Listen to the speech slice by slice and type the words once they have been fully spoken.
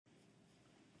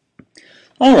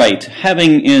All right,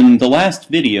 having in the last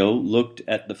video looked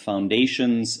at the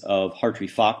foundations of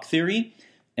Hartree-Fock theory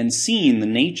and seen the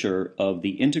nature of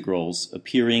the integrals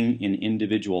appearing in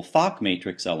individual Fock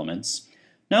matrix elements,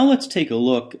 now let's take a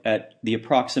look at the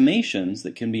approximations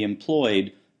that can be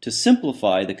employed to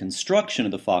simplify the construction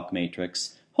of the Fock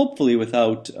matrix, hopefully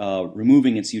without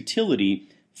removing its utility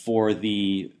for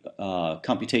the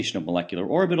computation of molecular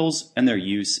orbitals and their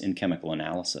use in chemical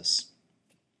analysis.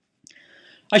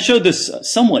 I showed this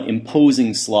somewhat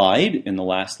imposing slide in the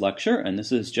last lecture, and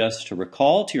this is just to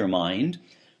recall to your mind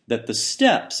that the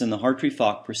steps in the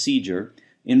Hartree-Fock procedure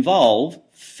involve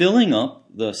filling up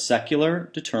the secular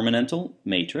determinantal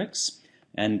matrix,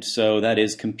 and so that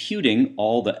is computing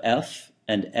all the F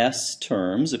and S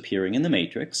terms appearing in the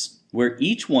matrix, where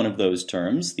each one of those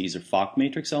terms, these are Fock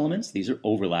matrix elements, these are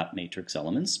overlap matrix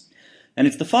elements, and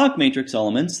it's the Fock matrix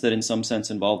elements that in some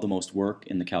sense involve the most work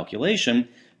in the calculation.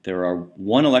 There are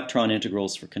 1 electron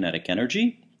integrals for kinetic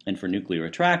energy and for nuclear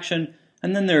attraction,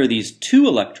 and then there are these 2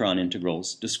 electron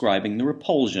integrals describing the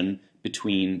repulsion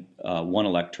between 1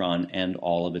 electron and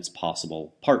all of its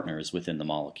possible partners within the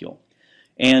molecule.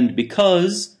 And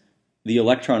because the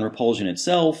electron repulsion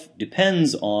itself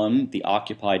depends on the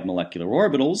occupied molecular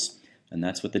orbitals, and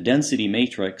that's what the density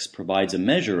matrix provides a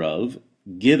measure of,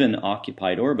 given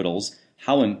occupied orbitals,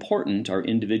 how important are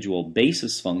individual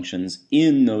basis functions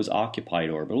in those occupied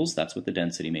orbitals. That's what the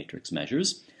density matrix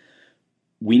measures.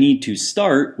 We need to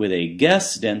start with a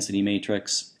guess density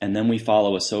matrix, and then we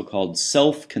follow a so-called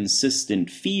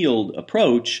self-consistent field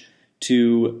approach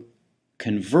to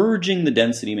converging the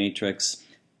density matrix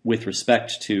with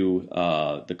respect to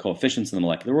the coefficients in the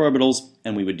molecular orbitals,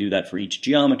 and we would do that for each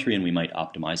geometry, and we might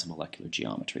optimize a molecular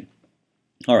geometry.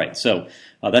 All right, so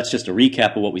that's just a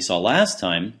recap of what we saw last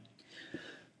time.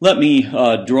 Let me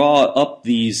draw up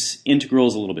these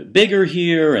integrals a little bit bigger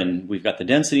here, and we've got the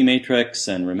density matrix,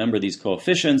 and remember these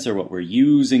coefficients are what we're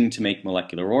using to make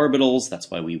molecular orbitals. That's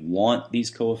why we want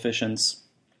these coefficients.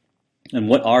 And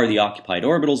what are the occupied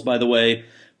orbitals, by the way?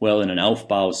 Well, in an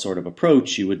Aufbau sort of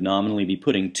approach, you would nominally be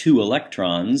putting 2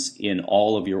 electrons in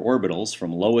all of your orbitals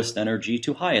from lowest energy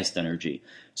to highest energy.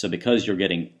 So because you're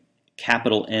getting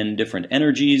capital N different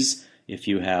energies, if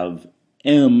you have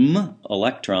m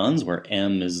electrons, where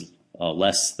m is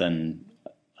less than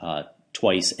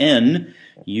twice n,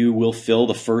 you will fill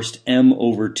the first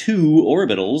m/2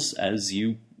 orbitals as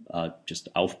you just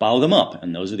Aufbau them up.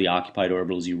 And those are the occupied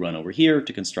orbitals you run over here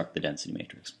to construct the density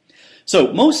matrix.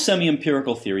 So most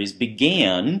semi-empirical theories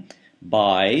began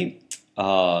by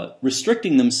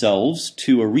restricting themselves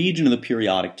to a region of the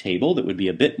periodic table that would be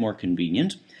a bit more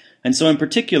convenient. And so in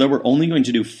particular, we're only going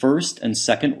to do first and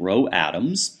second row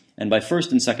atoms. And by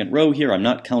first and second row here, I'm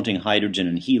not counting hydrogen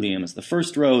and helium as the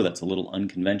first row. That's a little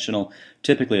unconventional.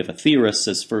 Typically, if a theorist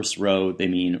says first row, they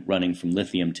mean running from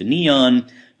lithium to neon.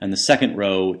 And the second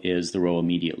row is the row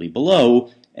immediately below.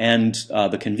 And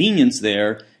the convenience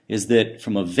there is that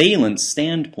from a valence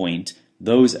standpoint,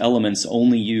 those elements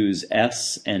only use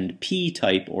s and p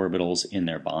type orbitals in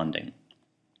their bonding.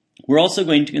 We're also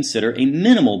going to consider a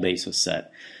minimal basis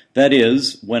set. That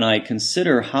is, when I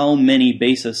consider how many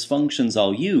basis functions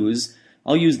I'll use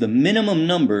the minimum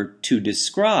number to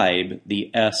describe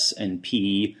the s and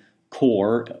p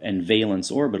core and valence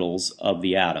orbitals of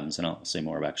the atoms. And I'll say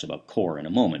more actually about core in a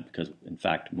moment, because in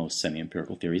fact most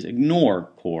semi-empirical theories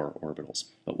ignore core orbitals.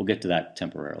 But we'll get to that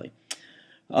temporarily.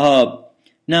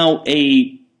 Now,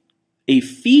 a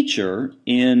feature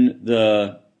in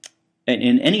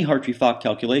any Hartree-Fock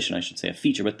calculation, I should say a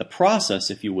feature, but the process,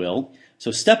 if you will. So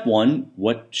step 1,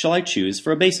 what shall I choose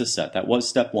for a basis set? That was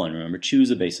step 1. Remember, choose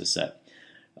a basis set.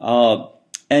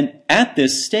 And at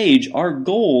this stage, our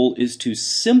goal is to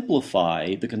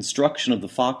simplify the construction of the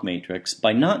Fock matrix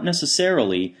by not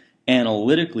necessarily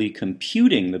analytically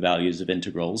computing the values of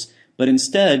integrals, but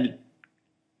instead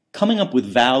coming up with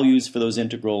values for those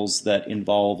integrals that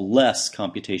involve less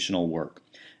computational work.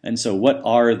 And so what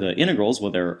are the integrals?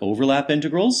 Well, they're overlap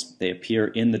integrals. They appear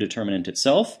in the determinant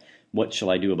itself. What shall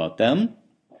I do about them?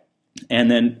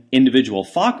 And then individual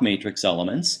Fock matrix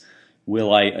elements.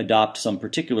 Will I adopt some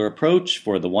particular approach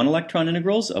for the 1 electron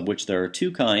integrals, of which there are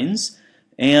 2 kinds?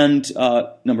 And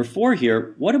number 4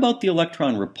 here, what about the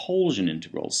electron repulsion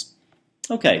integrals?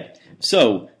 Okay,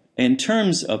 so in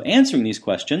terms of answering these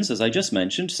questions, as I just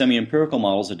mentioned, semi-empirical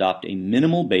models adopt a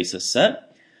minimal basis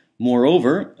set.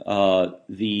 Moreover,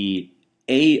 the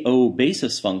AO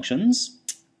basis functions,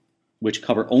 which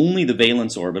cover only the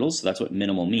valence orbitals, so that's what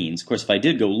minimal means. Of course, if I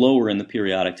did go lower in the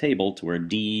periodic table to where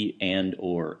D and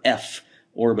or F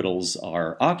orbitals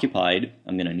are occupied,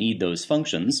 I'm going to need those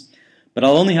functions. But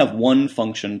I'll only have 1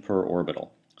 function per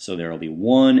orbital. So there will be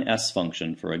one s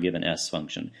function for a given s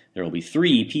function. There will be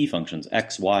three p functions,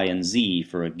 x, y, and z,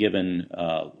 for a given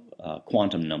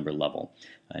quantum number level,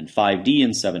 and 5d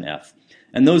and 7f.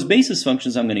 And those basis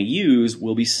functions I'm going to use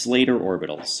will be Slater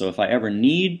orbitals. So if I ever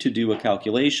need to do a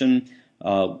calculation,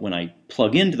 when I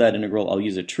plug into that integral, I'll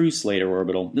use a true Slater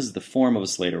orbital. This is the form of a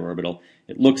Slater orbital.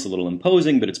 It looks a little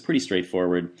imposing, but it's pretty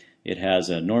straightforward. It has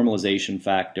a normalization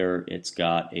factor, it's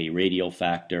got a radial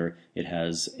factor, it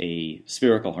has a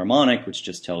spherical harmonic, which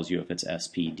just tells you if it's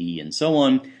SPD and so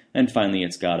on, and finally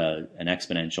it's got an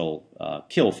exponential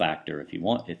kill factor, if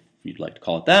you'd like to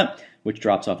call it that, which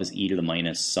drops off as e to the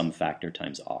minus some factor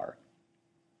times r.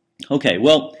 Okay,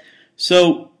 well,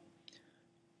 so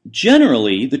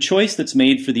generally the choice that's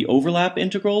made for the overlap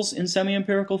integrals in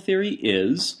semi-empirical theory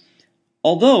is,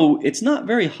 although it's not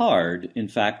very hard, in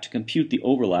fact, to compute the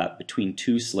overlap between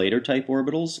two Slater-type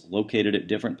orbitals located at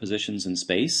different positions in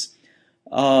space,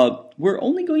 we're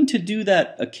only going to do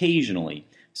that occasionally.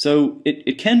 So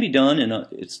it can be done, and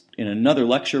in another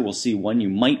lecture we'll see when you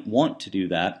might want to do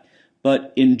that,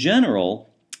 but in general,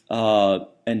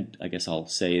 and I guess I'll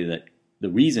say that the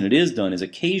reason it is done is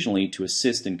occasionally to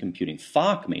assist in computing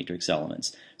Fock matrix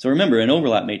elements. So remember, an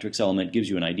overlap matrix element gives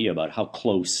you an idea about how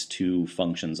close two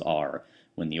functions are.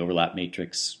 When the overlap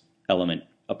matrix element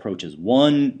approaches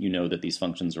 1, you know that these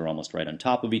functions are almost right on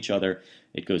top of each other.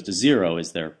 It goes to 0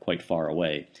 as they're quite far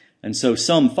away. And so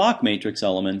some Fock matrix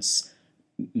elements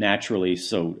naturally,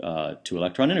 so two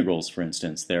electron integrals, for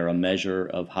instance, they're a measure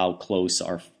of how close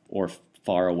or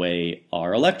far away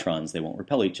are electrons. They won't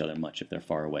repel each other much if they're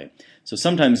far away. So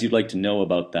sometimes you'd like to know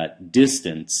about that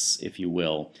distance, if you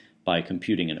will, by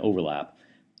computing an overlap.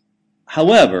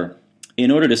 However, in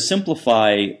order to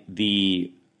simplify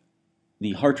the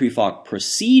Hartree-Fock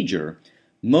procedure,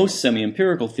 most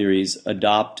semi-empirical theories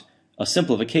adopt a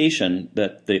simplification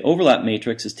that the overlap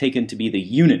matrix is taken to be the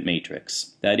unit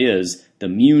matrix. That is, the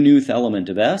mu-nth element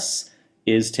of S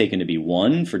is taken to be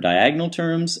 1 for diagonal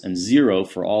terms and 0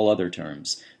 for all other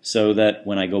terms. So that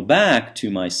when I go back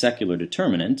to my secular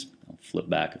determinant, I'll flip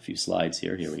back a few slides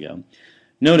here, here we go.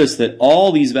 Notice that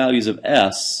all these values of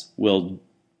S will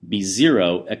be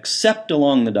 0 except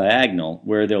along the diagonal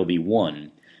where there will be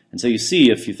 1. And so you see,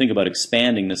 if you think about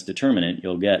expanding this determinant,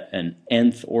 you'll get an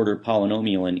nth order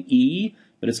polynomial in E,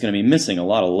 but it's going to be missing a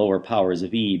lot of lower powers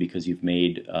of E because you've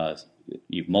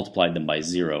multiplied them by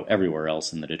 0 everywhere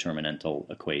else in the determinantal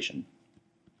equation.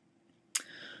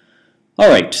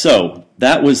 Alright, so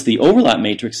that was the overlap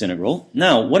matrix integral.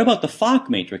 Now, what about the Fock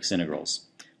matrix integrals?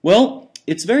 Well,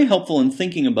 it's very helpful in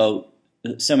thinking about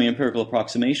semi-empirical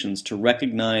approximations to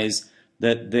recognize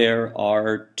that there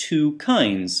are two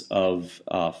kinds of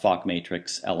Fock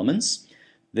matrix elements.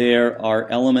 There are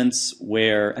elements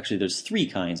where, actually there's three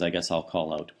kinds I guess I'll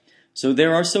call out. So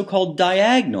there are so-called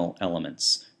diagonal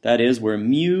elements. That is where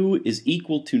mu is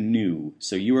equal to nu.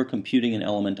 So you are computing an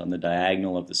element on the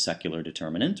diagonal of the secular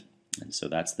determinant, and so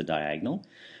that's the diagonal.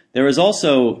 There is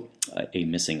also a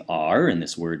missing r in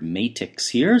this word matrix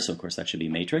here, so of course that should be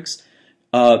matrix.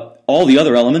 All the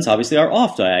other elements obviously are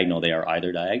off diagonal. They are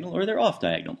either diagonal or they're off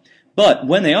diagonal. But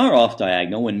when they are off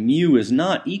diagonal, when mu is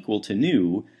not equal to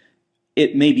nu,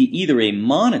 it may be either a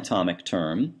monatomic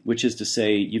term, which is to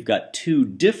say you've got two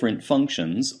different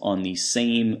functions on the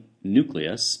same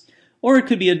nucleus, or it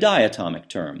could be a diatomic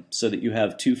term, so that you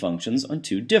have two functions on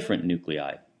two different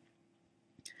nuclei.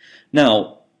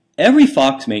 Now, every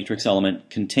Fock matrix element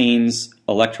contains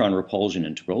electron repulsion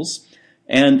integrals,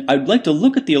 and I'd like to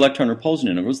look at the electron repulsion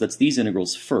integrals, that's these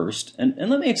integrals first, and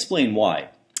let me explain why.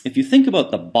 If you think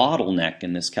about the bottleneck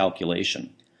in this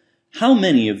calculation, how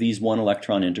many of these one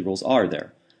electron integrals are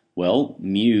there? Well,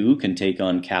 mu can take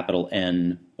on capital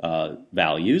N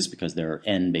values because there are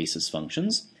n basis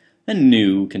functions, and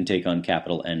nu can take on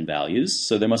capital N values,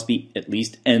 so there must be at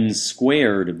least n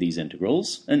squared of these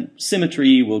integrals, and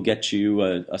symmetry will get you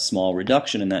a small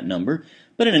reduction in that number,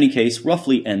 but in any case,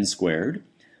 roughly n squared.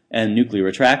 And nuclear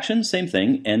attraction, same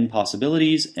thing, n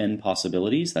possibilities,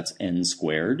 that's n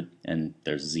squared, and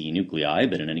there's z nuclei,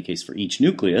 but in any case for each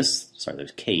nucleus, sorry,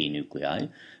 there's k nuclei,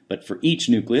 but for each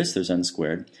nucleus there's n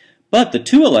squared. But the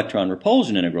two electron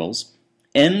repulsion integrals,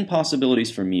 n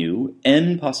possibilities for mu,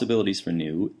 n possibilities for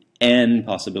nu, n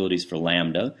possibilities for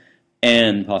lambda,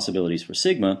 n possibilities for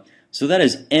sigma, so that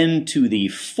is n to the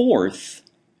fourth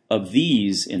of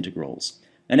these integrals.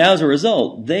 And as a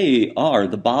result, they are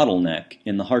the bottleneck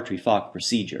in the Hartree-Fock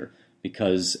procedure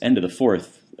because n to the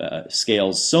fourth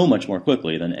scales so much more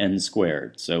quickly than n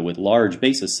squared. So with large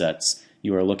basis sets,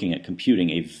 you are looking at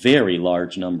computing a very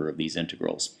large number of these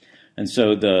integrals. And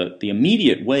so the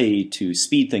immediate way to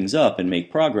speed things up and make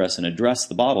progress and address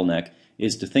the bottleneck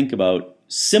is to think about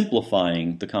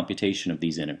simplifying the computation of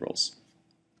these integrals.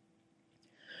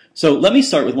 So let me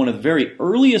start with one of the very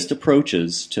earliest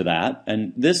approaches to that,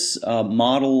 and this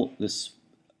this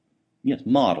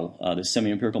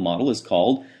semi-empirical model is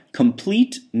called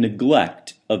complete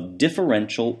neglect of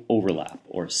differential overlap,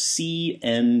 or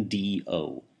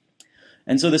CNDO.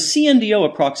 And so the CNDO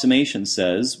approximation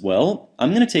says, well,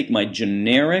 I'm going to take my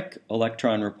generic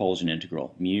electron repulsion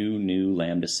integral, mu, nu,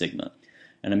 lambda, sigma,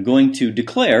 and I'm going to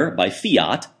declare by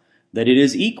fiat that it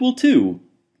is equal to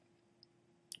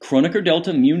Kronecker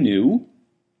delta mu nu,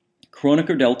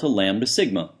 Kronecker delta lambda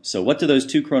sigma. So what do those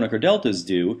two Kronecker deltas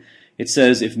do? It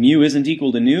says if mu isn't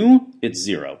equal to nu, it's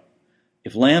 0.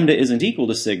 If lambda isn't equal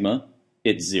to sigma,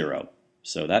 it's 0.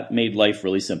 So that made life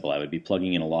really simple. I would be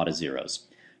plugging in a lot of zeros.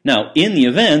 Now, in the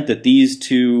event that these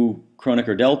two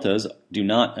Kronecker deltas do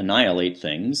not annihilate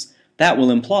things, that will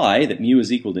imply that mu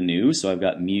is equal to nu, so I've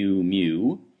got mu,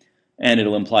 mu, and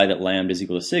it'll imply that lambda is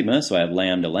equal to sigma, so I have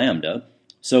lambda, lambda.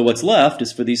 So what's left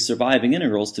is for these surviving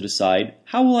integrals to decide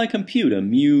how will I compute a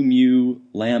mu, mu,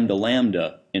 lambda,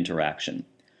 lambda interaction.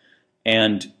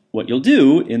 And what you'll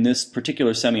do in this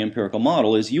particular semi-empirical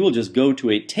model is you will just go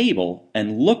to a table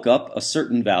and look up a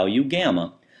certain value,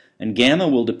 gamma. And gamma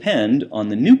will depend on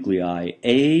the nuclei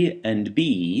A and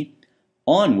B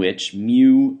on which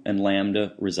mu and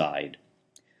lambda reside.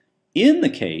 In the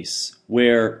case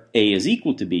where A is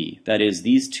equal to B, that is,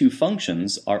 these two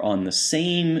functions are on the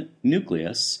same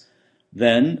nucleus,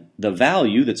 then the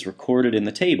value that's recorded in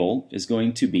the table is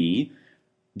going to be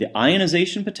the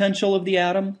ionization potential of the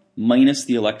atom minus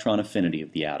the electron affinity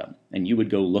of the atom. And you would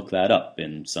go look that up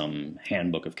in some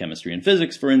handbook of chemistry and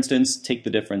physics, for instance, take the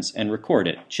difference and record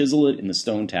it. Chisel it in the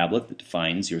stone tablet that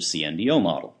defines your CNDO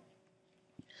model.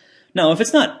 Now, if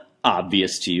it's not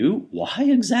obvious to you, why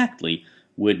exactly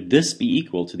would this be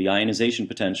equal to the ionization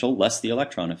potential less the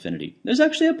electron affinity? There's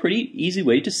actually a pretty easy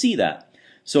way to see that.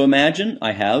 So imagine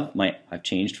I've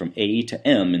changed from A to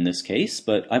M in this case,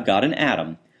 but I've got an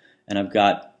atom. And I've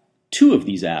got two of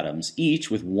these atoms,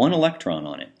 each with one electron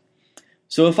on it.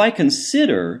 So if I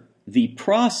consider the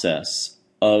process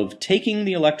of taking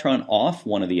the electron off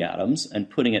one of the atoms and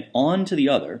putting it onto the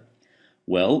other,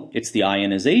 well, it's the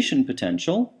ionization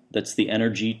potential that's the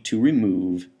energy to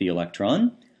remove the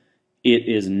electron. It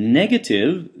is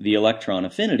negative the electron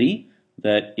affinity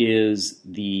that is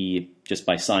just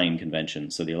by sign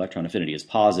convention. So the electron affinity is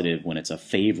positive when it's a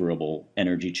favorable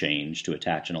energy change to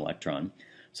attach an electron.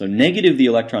 So negative the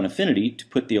electron affinity to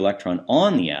put the electron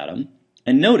on the atom,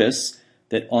 and notice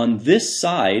that on this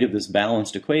side of this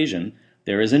balanced equation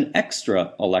there is an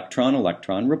extra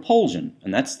electron-electron repulsion,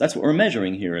 and that's what we're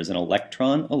measuring here, is an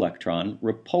electron-electron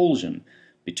repulsion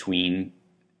between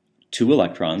two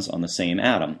electrons on the same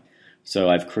atom. So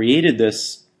I've created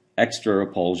this extra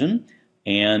repulsion,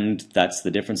 and that's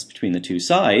the difference between the two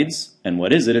sides, and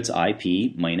what is it? It's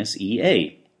IP minus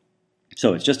EA.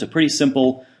 So it's just a pretty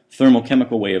simple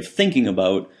thermochemical way of thinking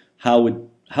about how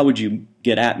would you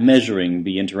get at measuring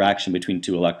the interaction between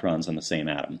two electrons on the same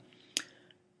atom.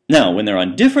 Now, when they're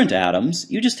on different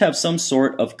atoms, you just have some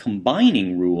sort of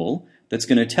combining rule that's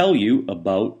going to tell you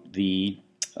about the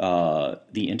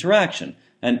interaction.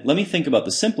 And let me think about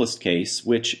the simplest case,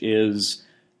 which is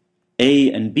A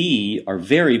and B are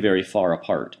very, very far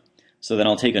apart. So then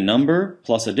I'll take a number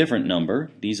plus a different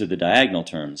number. These are the diagonal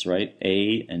terms, right?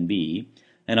 A and B.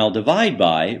 And I'll divide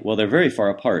by, well, they're very far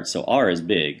apart, so R is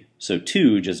big. So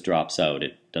 2 just drops out.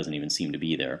 It doesn't even seem to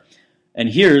be there. And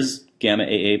here's gamma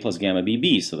AA plus gamma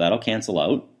BB, so that'll cancel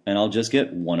out, and I'll just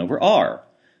get 1 over R.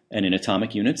 And in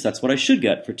atomic units, that's what I should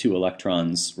get for two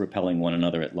electrons repelling one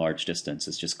another at large distance.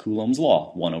 It's just Coulomb's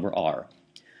law, 1 over R.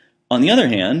 On the other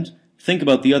hand, think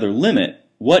about the other limit.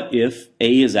 What if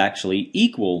A is actually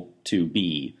equal to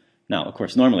B? Now, of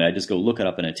course, normally I just go look it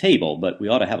up in a table, but we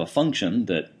ought to have a function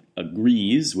that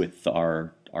agrees with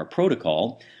our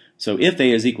protocol. So if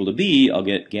A is equal to B, I'll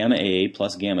get gamma AA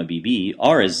plus gamma BB.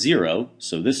 R is 0,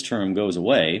 so this term goes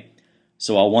away.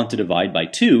 So I'll want to divide by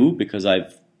 2 because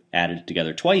I've added it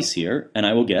together twice here, and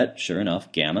I will get, sure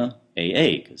enough, gamma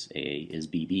AA, because AA is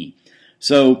BB.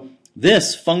 So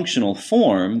this functional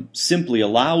form simply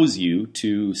allows you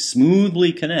to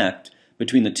smoothly connect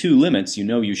between the two limits you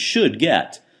know you should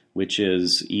get, which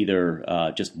is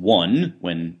either just 1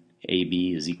 when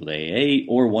AB is equal to AA,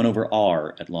 or 1 over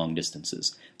R at long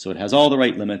distances. So it has all the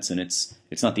right limits, and it's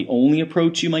not the only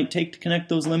approach you might take to connect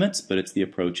those limits, but it's the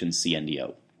approach in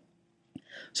CNDO.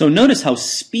 So notice how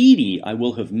speedy I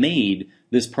will have made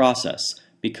this process,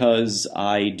 because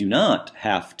I do not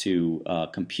have to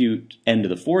compute n to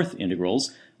the 4th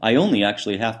integrals. I only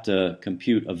actually have to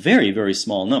compute a very, very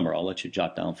small number. I'll let you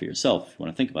jot down for yourself if you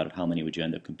want to think about it, how many would you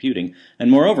end up computing.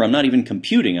 And moreover, I'm not even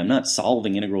computing. I'm not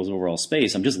solving integrals over all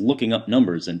space. I'm just looking up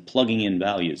numbers and plugging in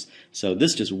values. So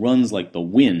this just runs like the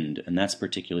wind, and that's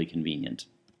particularly convenient.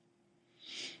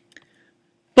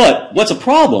 But what's a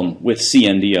problem with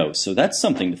CNDO? So that's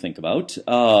something to think about.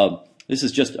 This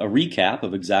is just a recap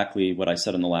of exactly what I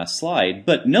said on the last slide.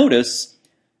 But notice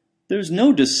there's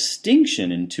no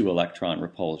distinction in two-electron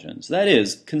repulsions. That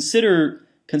is, consider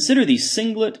the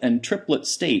singlet and triplet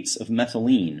states of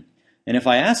methylene. And if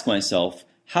I ask myself,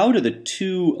 how do the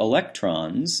two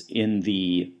electrons in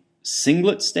the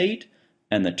singlet state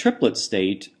and the triplet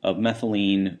state of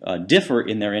methylene differ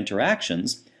in their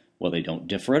interactions? Well, they don't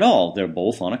differ at all. They're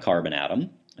both on a carbon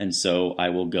atom. And so I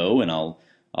will go and I'll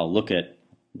look at,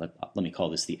 let me call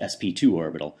this the sp2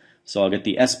 orbital. So I'll get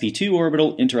the sp2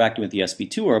 orbital interacting with the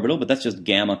sp2 orbital, but that's just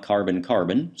gamma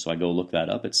carbon-carbon, so I go look that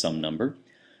up at some number.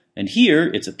 And here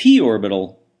it's a p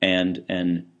orbital and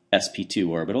an sp2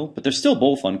 orbital, but they're still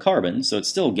both on carbon, so it's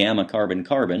still gamma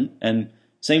carbon-carbon, and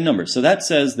same number. So that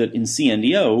says that in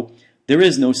CNDO, there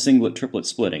is no singlet-triplet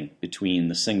splitting between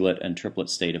the singlet and triplet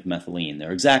state of methylene.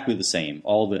 They're exactly the same.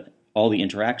 All the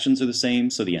interactions are the same,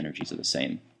 so the energies are the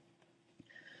same.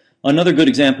 Another good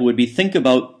example would be, think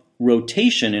about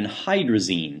rotation in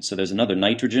hydrazine. So there's another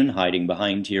nitrogen hiding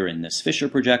behind here in this Fischer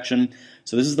projection.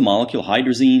 So this is the molecule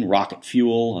hydrazine, rocket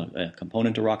fuel, a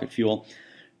component of rocket fuel.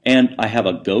 And I have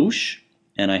a gauche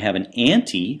and I have an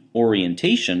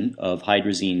anti-orientation of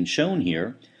hydrazine shown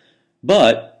here.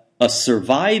 But a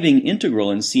surviving integral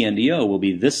in CNDO will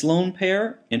be this lone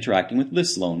pair interacting with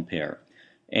this lone pair.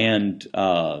 And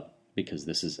because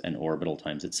this is an orbital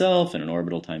times itself and an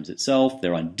orbital times itself.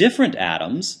 They're on different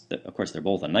atoms. Of course, they're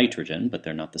both on nitrogen, but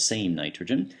they're not the same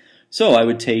nitrogen. So I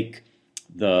would take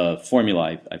the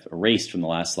formula I've erased from the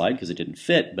last slide because it didn't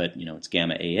fit, but it's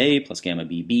gamma AA plus gamma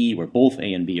BB, where both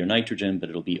A and B are nitrogen, but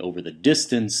it'll be over the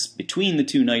distance between the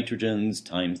two nitrogens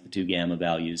times the two gamma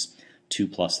values, 2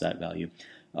 plus that value.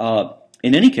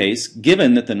 In any case,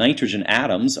 given that the nitrogen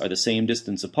atoms are the same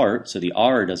distance apart, so the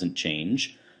R doesn't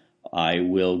change, I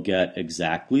will get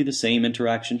exactly the same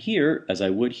interaction here as I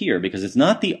would here, because it's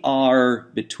not the R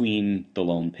between the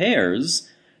lone pairs,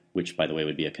 which, by the way,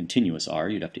 would be a continuous R.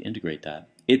 You'd have to integrate that.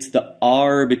 It's the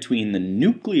R between the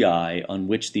nuclei on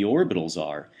which the orbitals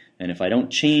are. And if I don't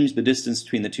change the distance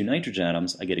between the two nitrogen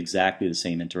atoms, I get exactly the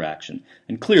same interaction.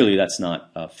 And clearly, that's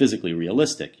not physically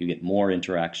realistic. You get more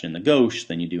interaction in the gauche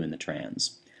than you do in the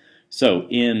trans. So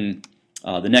in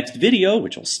the next video,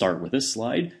 which will start with this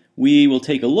slide, we will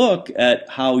take a look at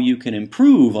how you can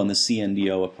improve on the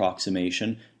CNDO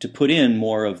approximation to put in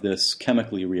more of this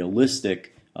chemically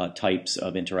realistic types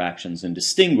of interactions and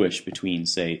distinguish between,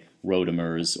 say,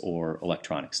 rotamers or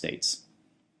electronic states.